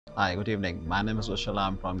Hi, good evening. My name is Vishal.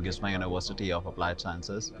 I'm from GISMA University of Applied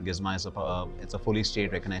Sciences. GISMA is it's a fully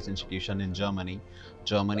state-recognized institution in Germany.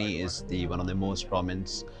 Germany is the one of the most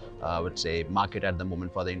prominent, I would say, market at the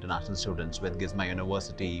moment for the international students. With GISMA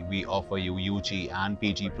University, we offer you UG and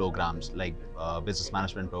PG programs like business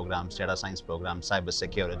management programs, data science programs, cyber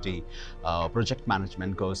security, project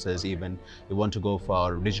management courses. Even you want to go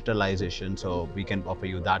for digitalization, so we can offer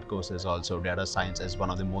you that courses also. Data science is one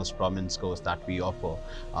of the most prominent course that we offer.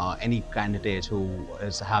 Any candidate who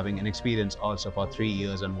is having an experience also for 3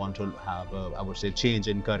 years and want to have a, I would say, change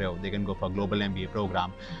in career, they can go for global MBA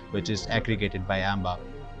program, which is aggregated by AMBA.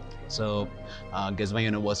 So GISMA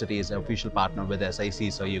University is an official partner with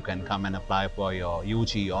SIEC, so you can come and apply for your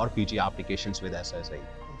UG or PG applications with SIEC.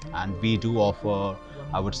 And we do offer,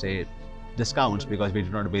 I would say, discounts because we do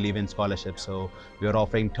not believe in scholarships. So we are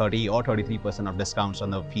offering 30 or 33% of discounts on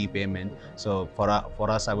the fee payment. So for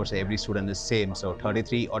us, I would say every student is same. So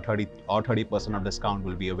 33 or 30% of discount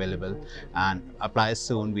will be available, and apply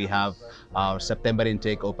soon. We have our September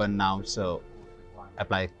intake open now, so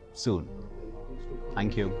apply soon.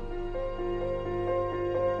 Thank you.